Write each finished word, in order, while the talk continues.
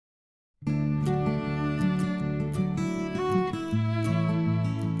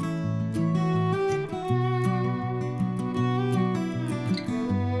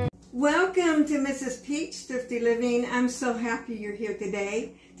Welcome to Mrs. Peach Thrifty Living. I'm so happy you're here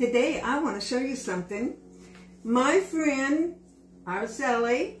today. Today I want to show you something. My friend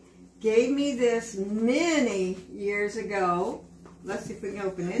Araceli gave me this many years ago. Let's see if we can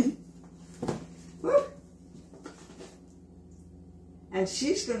open it. Woo. And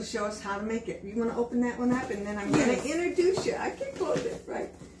she's going to show us how to make it. You want to open that one up and then I'm going to introduce you. I can close it, right?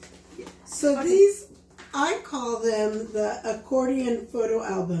 So okay. These, I call them the Accordion Photo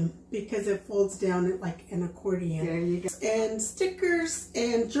Album because it folds down like an accordion. There you go. And stickers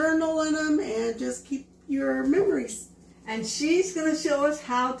and journal in them and just keep your memories. And she's going to show us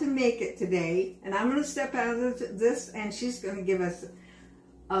how to make it today. And I'm going to step out of this and she's going to give us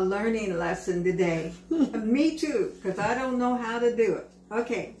a learning lesson today. Me too, because I don't know how to do it.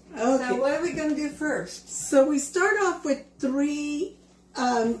 Okay. So what are we going to do first? So we start off with three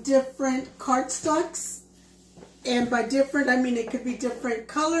different cardstocks. And by different, I mean it could be different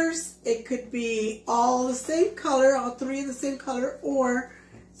colors. It could be all the same color, all three of the same color, or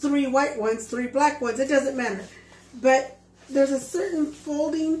three white ones, three black ones. It doesn't matter. But there's a certain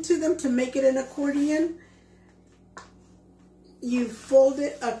folding to them to make it an accordion. You fold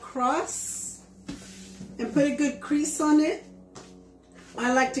it across and put a good crease on it.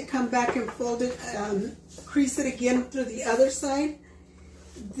 I like to come back and fold it, crease it again through the other side.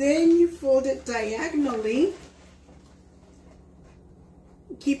 Then you fold it diagonally.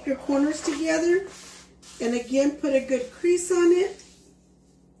 Keep your corners together. And again, put a good crease on it.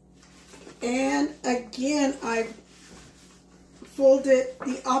 And again, I fold it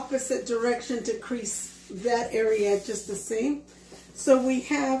the opposite direction to crease that area just the same. So we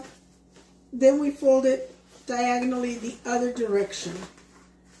have, then we fold it diagonally the other direction.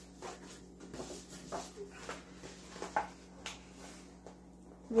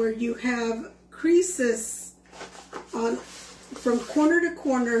 Where you have creases on from corner to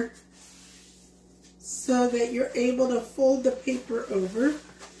corner so that you're able to fold the paper over.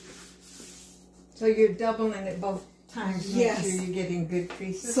 So you're doubling it both times to yes. make sure you're getting good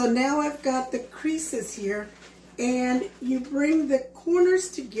creases. So now I've got the creases here, and you bring the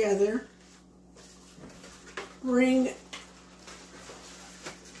corners together, bring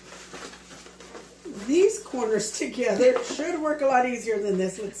these corners together. It should work a lot easier than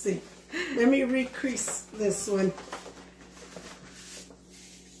this. Let's see. Let me recrease this one.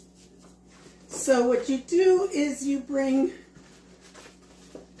 So what you do is you bring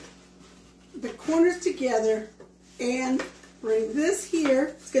the corners together and bring this here.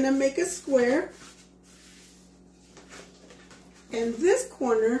 It's going to make a square. And this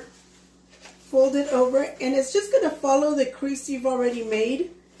corner, fold it over, and it's just going to follow the crease you've already made.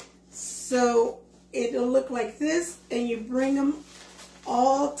 So it'll look like this, and you bring them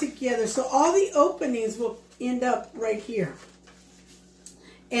all together. So all the openings will end up right here.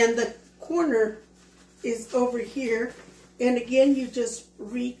 And the corner is over here. And again, you just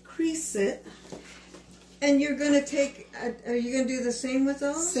recrease it. And you're going to take, are you going to do the same with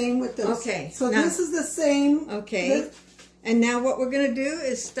those? Same with those. Okay. So now, this is the same. Okay. And now what we're going to do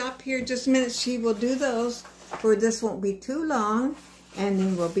is stop here just a minute. She will do those, for this won't be too long, and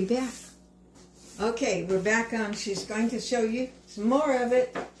then we'll be back. Okay, we're back on. She's going to show you some more of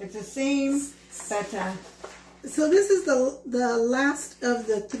it. It's the same, but so this is the last of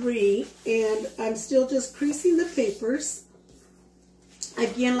the three, and I'm still just creasing the papers.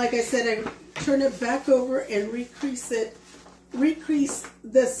 Again, like I said, I turn it back over and recrease it. Recrease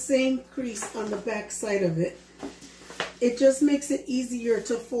the same crease on the back side of it. It just makes it easier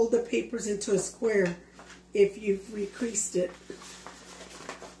to fold the papers into a square if you've recreased it.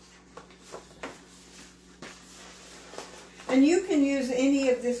 And you can use any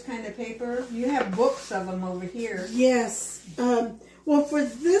of this kind of paper. You have books of them over here. Yes. Well, for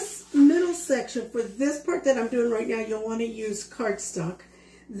this middle section, for this part that I'm doing right now, you'll want to use cardstock.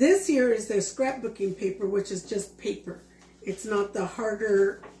 This here is the scrapbooking paper, which is just paper. It's not the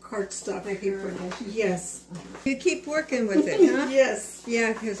harder cardstock paper. Yes. You keep working with it, huh? Yes.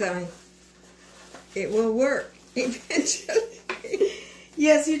 Yeah, because it will work eventually.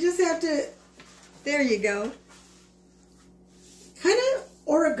 Yes, you just have to... There you go. Kind of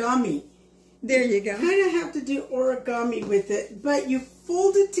origami. There you go. Kind of have to do origami with it, but you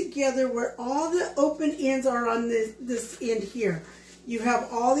fold it together where all the open ends are on this end here. You have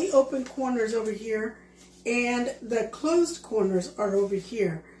all the open corners over here, and the closed corners are over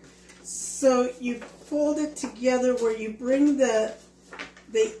here. So you fold it together where you bring the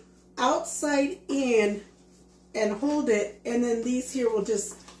outside in and hold it, and then these here will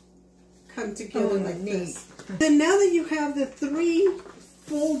just come together like this. Then now that you have the three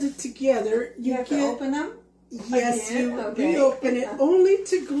folded together, you have to open them? Yes, Again? you Okay. reopen it only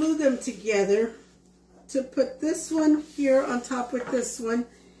to glue them together. To put this one here on top with this one.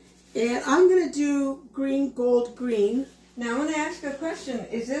 And I'm going to do green, gold, green. Now I want to ask a question.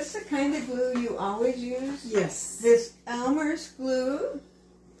 Is this the kind of glue you always use? Yes. This Elmer's glue?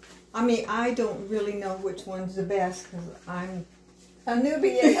 I mean, I don't really know which one's the best because I'm a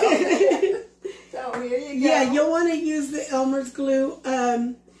newbie. So here you go. Yeah, you'll want to use the Elmer's glue.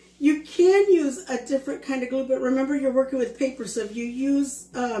 You can use a different kind of glue, but remember you're working with paper, so if you use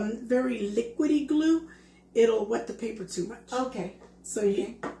very liquidy glue, it'll wet the paper too much. Okay. So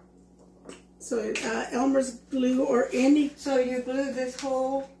Elmer's glue or any. So you glue this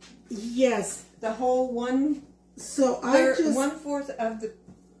whole, Yes. the whole So I just 1/4 of the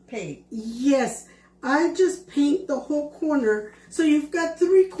page. Yes, I just paint the whole corner. So you've got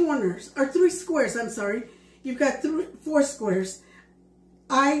 3 corners, or 3 squares, I'm sorry. You've got 4 squares.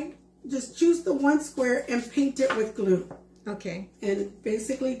 I just choose the 1 square and paint it with glue. Okay. And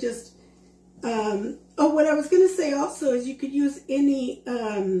basically just, oh, what I was going to say also is you could use any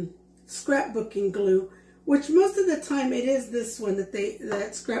scrapbooking glue, which most of the time it is this one that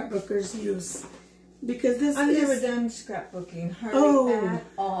scrapbookers use. Because this I've never done scrapbooking, hardly Oh. at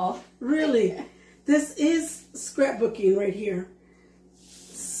all. Really? This is scrapbooking right here.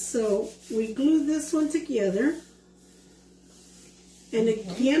 So we glue this one together. And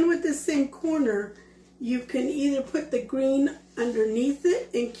again with the same corner, you can either put the green underneath it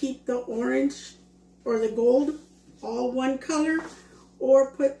and keep the orange or the gold all one color,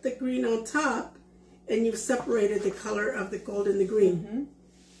 or put the green on top and you've separated the color of the gold and the green.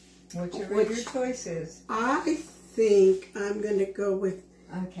 Whichever your choice is. I think I'm going to go with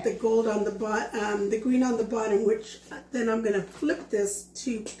Okay. the gold on the bottom, the green on the bottom, which then I'm going to flip this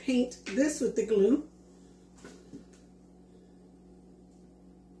to paint this with the glue.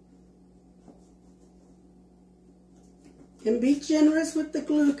 And be generous with the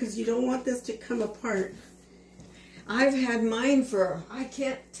glue because you don't want this to come apart. I've had mine for, I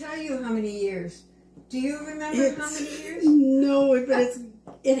can't tell you how many years. Do you remember how many years? No, but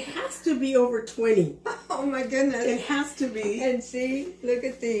it has to be over 20. Oh my goodness. It has to be. And see, look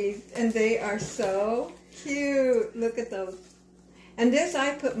at these. And they are so cute. Look at those. And this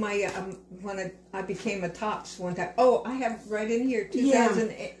I put my, when I became a Tops one time. Oh, I have right in here,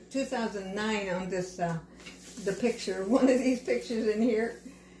 2009 on this, the picture. One of these pictures in here.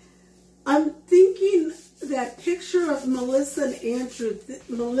 I'm thinking that picture of Melissa and Andrew.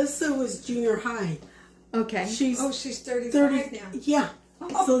 Melissa was junior high. Okay. She's 35 now. Yeah.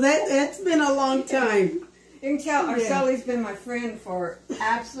 So that's been a long time. You can tell Arceli's been my friend for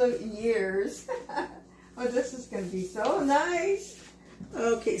absolute years. Oh, this is going to be so nice.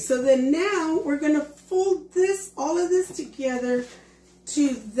 Okay, so then now we're going to fold all of this together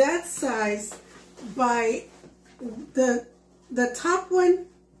to that size by the top one,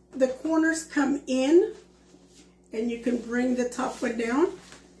 the corners come in, and you can bring the top one down.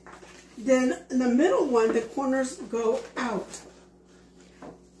 Then in the middle one, the corners go out.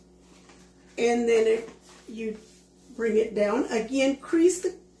 And then you bring it down. Again, crease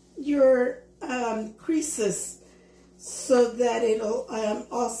your creases so that it'll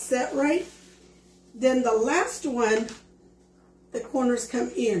all set right. Then the last one, the corners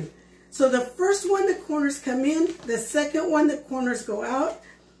come in. So the first one, the corners come in. The second one, the corners go out.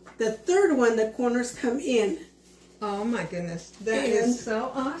 The third one, the corners come in. Oh my goodness, that is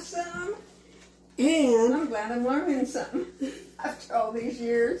so awesome. And I'm glad I'm learning something after all these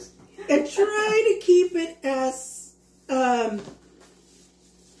years. And try to keep it as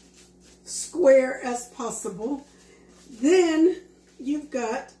square as possible. Then you've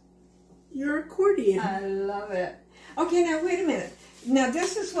got your accordion. I love it. Okay, now wait a minute. Now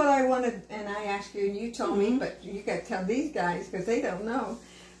this is what I wanted, and I asked you, and you told me, but you got to tell these guys because they don't know.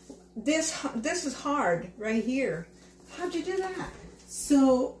 This is hard right here. How'd you do that?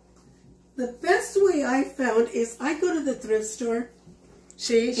 So the best way I found is I go to the thrift store.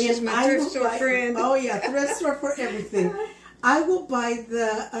 See, she's my thrift store friend. Oh yeah, thrift store for everything. I will buy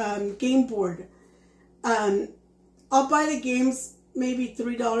the game board. I'll buy the games maybe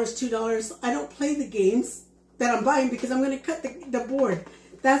 $3, $2. I don't play the games that I'm buying because I'm going to cut the board.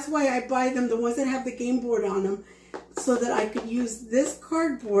 That's why I buy them, the ones that have the game board on them, so that I could use this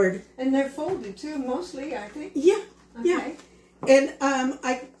cardboard. And they're folded too, mostly, I think. Yeah, Okay. yeah. And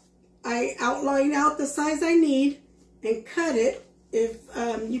I outline out the size I need and cut it. If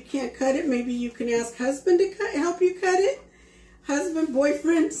you can't cut it, maybe you can ask husband to help you cut it. Husband,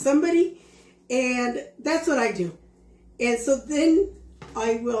 boyfriend, somebody. And that's what I do. And so then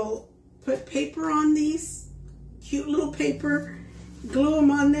I will put paper on these, cute little paper, glue them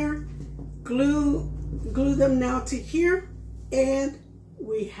on there, glue glue them now to here, and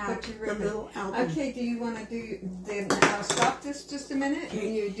we have the ribbon. little album. Okay, do you want to do the, I'll stop this just a minute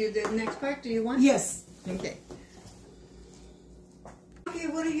and you do the next part? Do you want? Yes. Okay. Okay,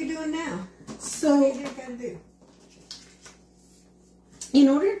 what are you doing now? So, what are you going to do? In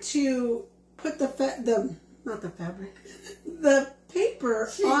order to put the paper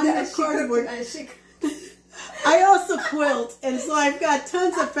on the cardboard, I also quilt, and so I've got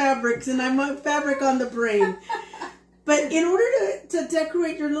tons of fabrics, and I'm a fabric on the brain. But in order to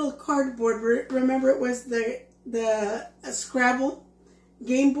decorate your little cardboard, remember it was the Scrabble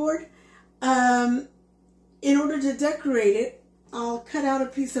game board. In order to decorate it, I'll cut out a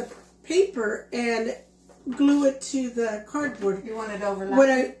piece of paper and glue it to the cardboard. You want it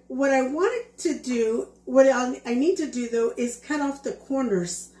overlapping? What I wanted to do, what I need to do though, is cut off the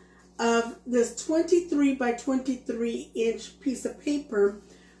corners of this 23 by 23 inch piece of paper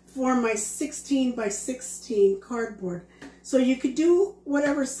for my 16 by 16 cardboard. So you could do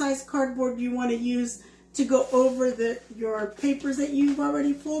whatever size cardboard you want to use to go over your papers that you've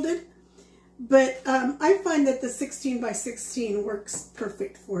already folded. But I find that the 16 by 16 works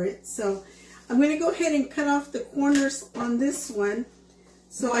perfect for it. So I'm going to go ahead and cut off the corners on this one.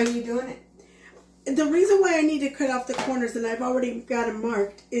 So why are you doing it? The reason why I need to cut off the corners, and I've already got them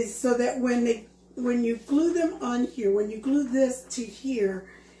marked, is so that when you glue them on here, when you glue this to here,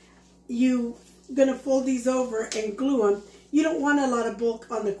 you're going to fold these over and glue them. You don't want a lot of bulk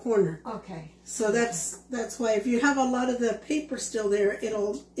on the corner. Okay. So that's why if you have a lot of the paper still there,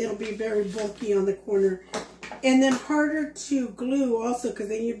 it'll be very bulky on the corner. And then harder to glue also, because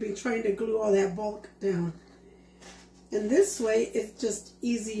then you'd be trying to glue all that bulk down. And this way it's just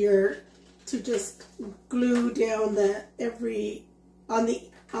easier to just glue down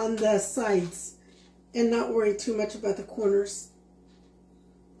on the sides and not worry too much about the corners.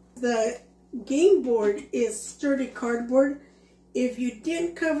 The game board is sturdy cardboard. If you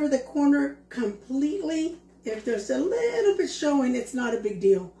didn't cover the corner completely, if there's a little bit showing, it's not a big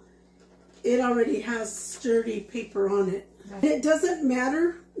deal. It already has sturdy paper on it. And it doesn't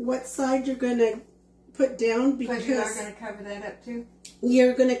matter what side you're going to put down, because you are going to cover that up too?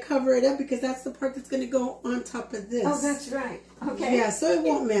 You're going to cover it up because that's the part that's going to go on top of this. Oh, that's right. Okay. Yeah, so it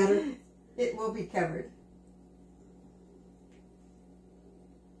won't matter. It will be covered.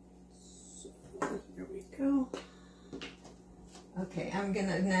 So here we go. Okay,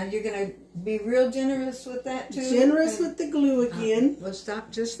 now you're gonna be real generous with that too? Generous with the glue again. We'll stop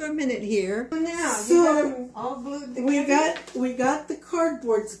just for a minute here. Now, so you got them all glued together? We got the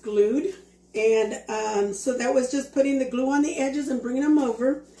cardboards glued, and so that was just putting the glue on the edges and bringing them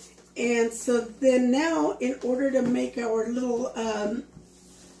over. And so then now, in order to make our little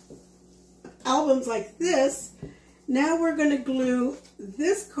albums like this, now we're going to glue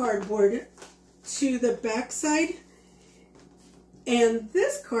this cardboard to the back side and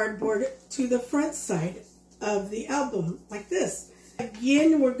this cardboard to the front side of the album, like this.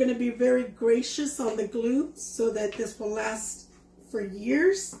 Again, we're going to be very gracious on the glue so that this will last for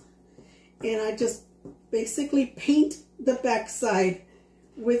years. And I just basically paint the back side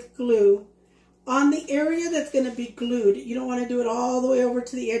with glue on the area that's going to be glued. You don't want to do it all the way over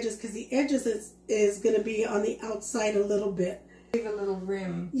to the edges, because the edges is going to be on the outside a little bit. Leave a little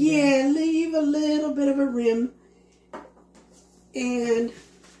rim. Yeah, leave a little bit of a rim. And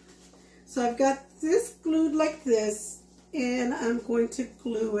so I've got this glued like this, and I'm going to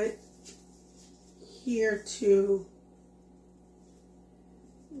glue it here too,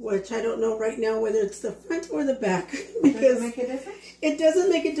 which I don't know right now whether it's the front or the back, because does it make a difference? It doesn't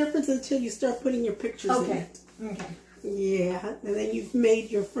make a difference until you start putting your pictures in it. Okay. Yeah, and then you've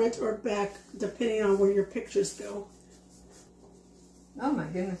made your front or back depending on where your pictures go. Oh my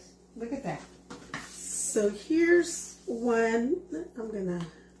goodness, look at that. So here's one. I'm gonna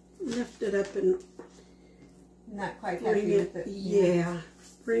lift it up and not quite bring happy it. with it. Yeah,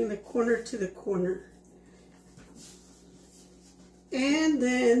 bring the corner to the corner. And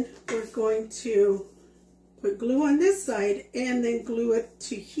then we're going to put glue on this side and then glue it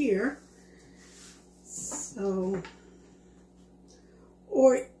to here. So,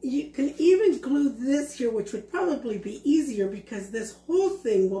 or you can even glue this here, which would probably be easier because this whole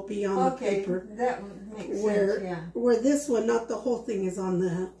thing will be on the paper. That would make sense, yeah. Where this one, not the whole thing, is on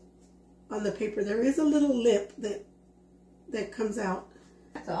the paper. There is a little lip that comes out.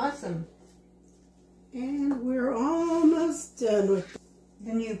 That's awesome. And we're almost done with it.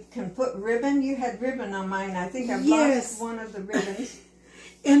 Then you can put ribbon. You had ribbon on mine. I think I've Yes. lost one of the ribbons.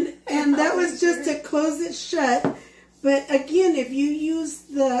 and that was just to close it shut. But again, if you use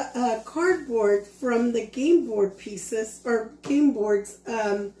the cardboard from the game board pieces, or game boards,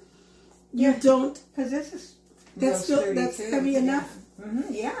 you don't. Because this is That's heavy enough.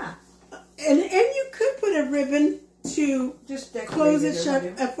 Yeah. And you could put a ribbon to just close it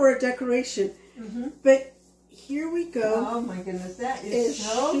shut for a decoration. But here we go. Oh my goodness, that is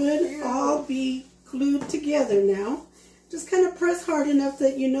so It should beautiful. all be glued together now. Just kind of press hard enough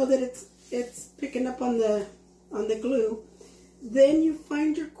that you know that it's picking up on the glue. Then you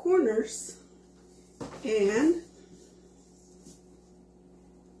find your corners and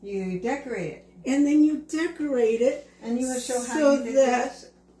you decorate it. And then you decorate it. And you will show how so you did that this?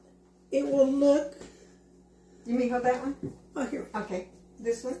 It will look. You mean hold that one? Oh, here. Okay,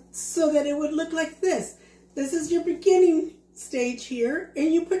 this one. So that it would look like this. This is your beginning stage here,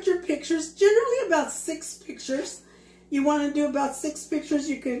 and you put your pictures. Generally, about 6 pictures. You want to do about 6 pictures.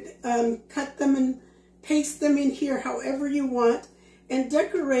 You could cut them and paste them in here, however you want, and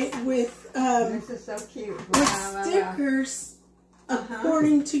decorate with. This is so cute. With stickers.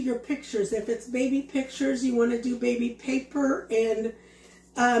 According to your pictures. If it's baby pictures, you want to do baby paper, and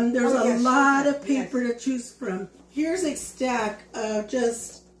there's a lot of paper to choose from. Here's a stack of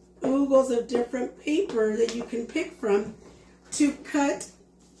just oogles of different paper that you can pick from to cut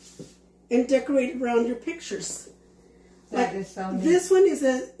and decorate around your pictures. That is so neat. This one is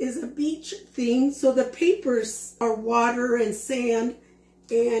a beach theme, so the papers are water and sand,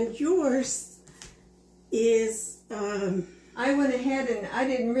 and yours is I went ahead and I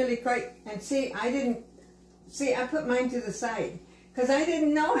didn't really quite, and I put mine to the side because I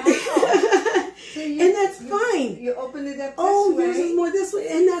didn't know how. And that's fine. You open it up this way. Yours is more this way,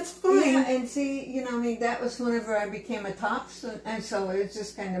 and that's fine. Yeah, and that was whenever I became a tops, and so it's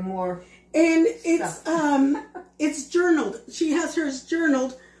just kind of more. And it's journaled. She has hers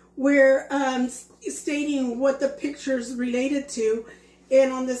journaled, where stating what the picture's related to.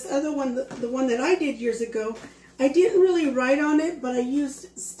 And on this other one, the one that I did years ago, I didn't really write on it, but I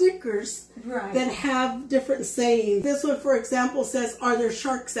used stickers that have different sayings. This one, for example, says, "Are there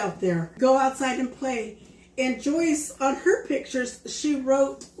sharks out there? Go outside and play." And Joyce, on her pictures, she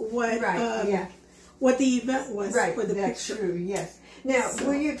wrote what the event was for the picture. True, yes. Now,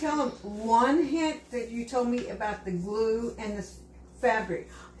 will you tell them one hint that you told me about the glue and the fabric?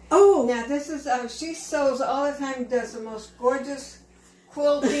 Oh. Now, this is, she sews all the time, does the most gorgeous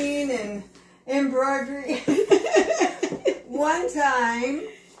quilting and embroidery. One time,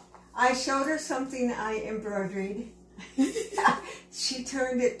 I showed her something I embroidered. She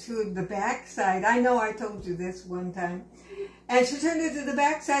turned it to the back side. I know I told you this one time. And she turned it to the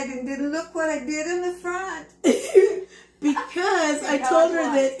back side and didn't look what I did in the front. Because I told her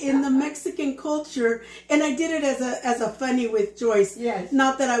that in the Mexican culture, and I did it as a funny with Joyce. Yes.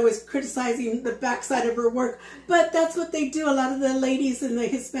 Not that I was criticizing the backside of her work, but that's what they do. A lot of the ladies in the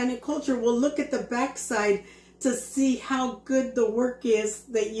Hispanic culture will look at the backside to see how good the work is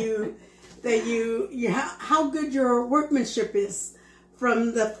how good your workmanship is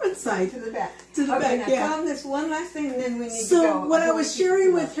from the front side to the back. To the back, now tell them this one last thing, and then we need to go. So what I was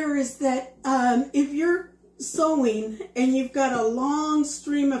sharing with her is that if you're sewing and you've got a long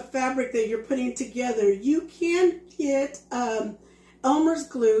stream of fabric that you're putting together, you can get Elmer's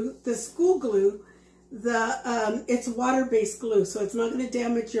glue, the school glue. It's water-based glue, so it's not going to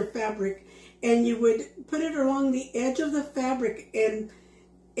damage your fabric. And you would put it along the edge of the fabric and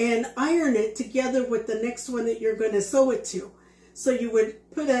iron it together with the next one that you're going to sew it to. So you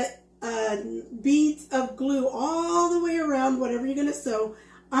would put beads of glue all the way around whatever you're going to sew,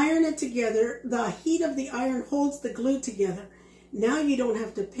 iron it together. The heat of the iron holds the glue together. Now you don't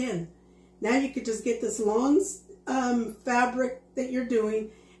have to pin. Now you could just get this long fabric that you're doing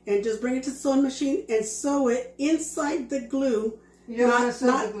and just bring it to the sewing machine and sew it inside the glue. You don't want to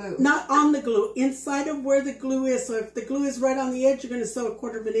sew the glue. Not on the glue, inside of where the glue is. So if the glue is right on the edge, you're going to sew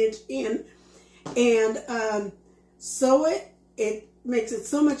 1/4 inch in and sew it. It makes it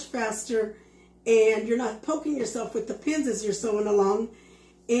so much faster, and you're not poking yourself with the pins as you're sewing along.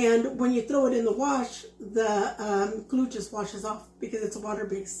 And when you throw it in the wash, the glue just washes off because it's water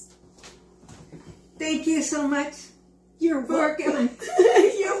based. Thank you so much. You're welcome.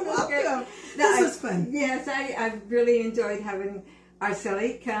 You're welcome. This was fun. Yes, I really enjoyed having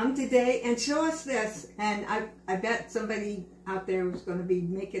Araceli come today and show us this. And I bet somebody out there was going to be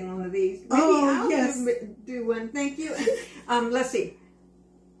making one of these. Maybe I'll do one. Thank you. Let's see.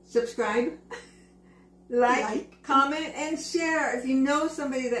 Subscribe, like, comment, and share. If you know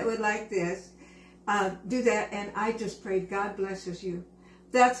somebody that would like this, do that. And I just pray God blesses you.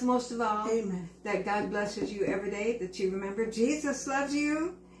 That's most of all. Amen. That God blesses you every day, that you remember Jesus loves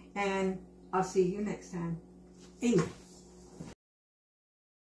you, and I'll see you next time. Amen.